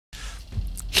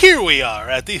Here we are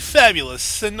at the fabulous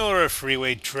Sonora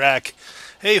Freeway track,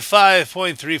 a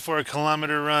 5.34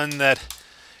 kilometer run that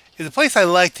is a place I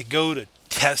like to go to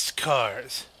test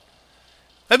cars.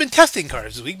 I've been testing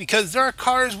cars this week because there are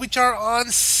cars which are on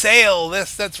sale.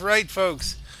 That's right,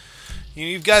 folks.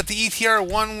 You've got the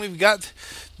ETR1, we've got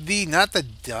the, not the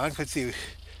Dunk, let's see,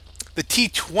 the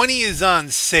T20 is on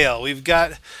sale. We've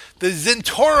got the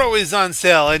Zentorno is on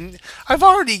sale, and I've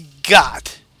already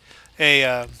got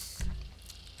an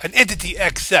Entity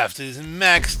XF that is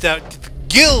maxed out to the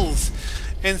gills.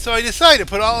 And so I decided to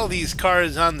put all of these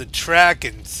cars on the track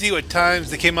and see what times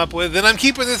they came up with. And I'm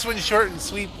keeping this one short and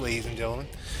sweet, ladies and gentlemen.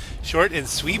 Short and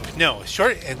sweet? No,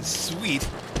 short and sweet.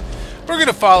 We're going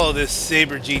to follow this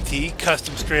Sabre GT,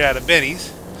 custom straight out of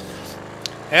Benny's,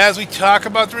 as we talk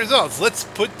about the results. Let's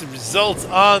put the results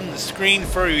on the screen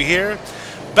for you here.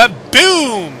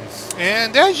 Ba-boom!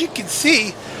 And as you can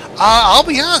see, I'll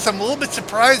be honest, I'm a little bit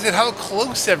surprised at how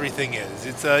close everything is.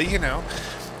 It's, yeah,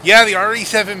 the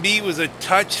RE7B was a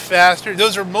touch faster.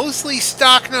 Those are mostly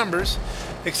stock numbers,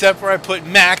 except where I put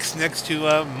max next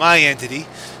to my entity.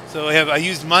 So I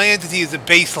used my entity as a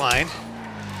baseline.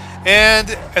 And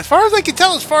as far as I can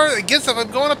tell, if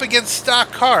I'm going up against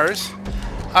stock cars,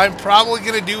 I'm probably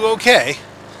going to do okay.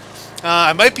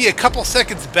 I might be a couple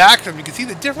seconds back from them. You can see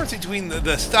the difference between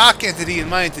the stock entity and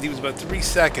my entity was about 3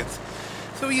 seconds.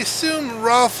 So we assume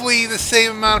roughly the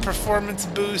same amount of performance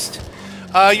boost.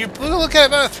 You're going to look at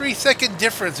about a 3-second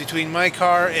difference between my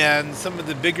car and some of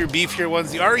the bigger, beefier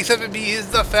ones. The RE7B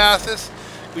is the fastest,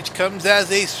 which comes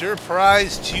as a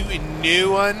surprise to a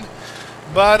new one.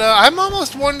 But I'm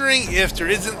almost wondering if there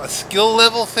isn't a skill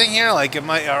level thing here. Like,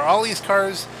 are all these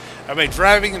cars, am I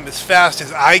driving them as fast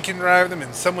as I can drive them,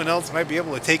 and someone else might be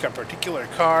able to take a particular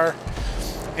car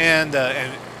and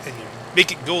make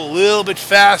it go a little bit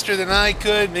faster than I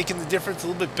could, making the difference a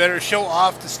little bit better, show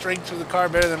off the strength of the car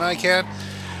better than I can.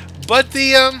 But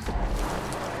in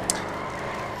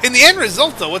the end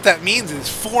result, though, what that means is,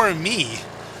 for me,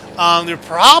 there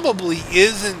probably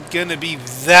isn't going to be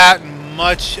that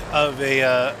much of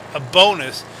a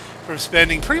bonus from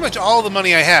spending pretty much all the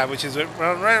money I have, which is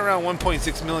right around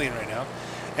 1.6 million right now,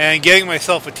 and getting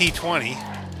myself a T20.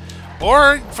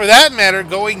 Or, for that matter,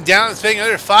 going down and spending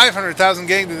another 500,000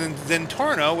 getting the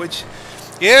Zentorno, which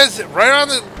is right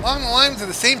along the lines of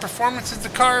the same performance as the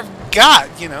car I've got,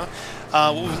 you know.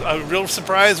 A real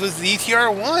surprise was the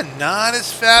ETR1. Not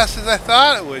as fast as I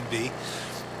thought it would be.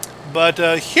 But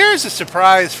here's a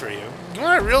surprise for you. You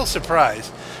want a real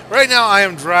surprise? Right now I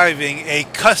am driving a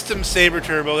Custom Sabre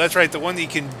Turbo. That's right, the one that you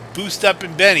can boost up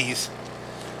in Benny's.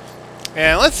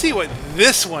 And let's see what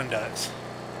this one does.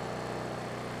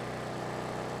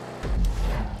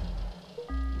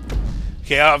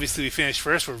 Okay, obviously we finished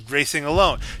first. We're racing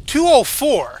alone.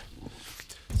 204.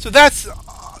 So that's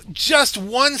just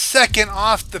 1 second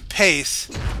off the pace.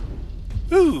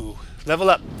 Ooh, level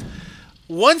up.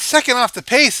 1 second off the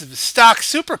pace of the stock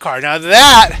supercar. Now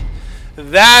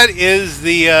that is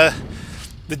the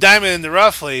diamond in the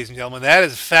rough, ladies and gentlemen. That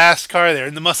is a fast car there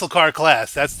in the muscle car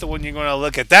class. That's the one you're going to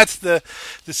look at. That's the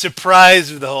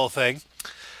surprise of the whole thing.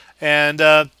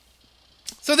 And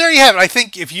so there you have it. I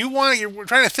think if you want, you're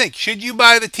trying to think, should you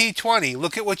buy the T20?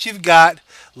 Look at what you've got.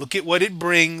 Look at what it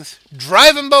brings.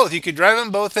 Drive them both. You could drive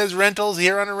them both as rentals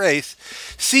here on a race.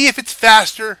 See if it's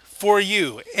faster for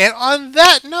you. And on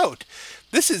that note,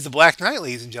 this is the Black Knight,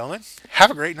 ladies and gentlemen.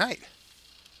 Have a great night.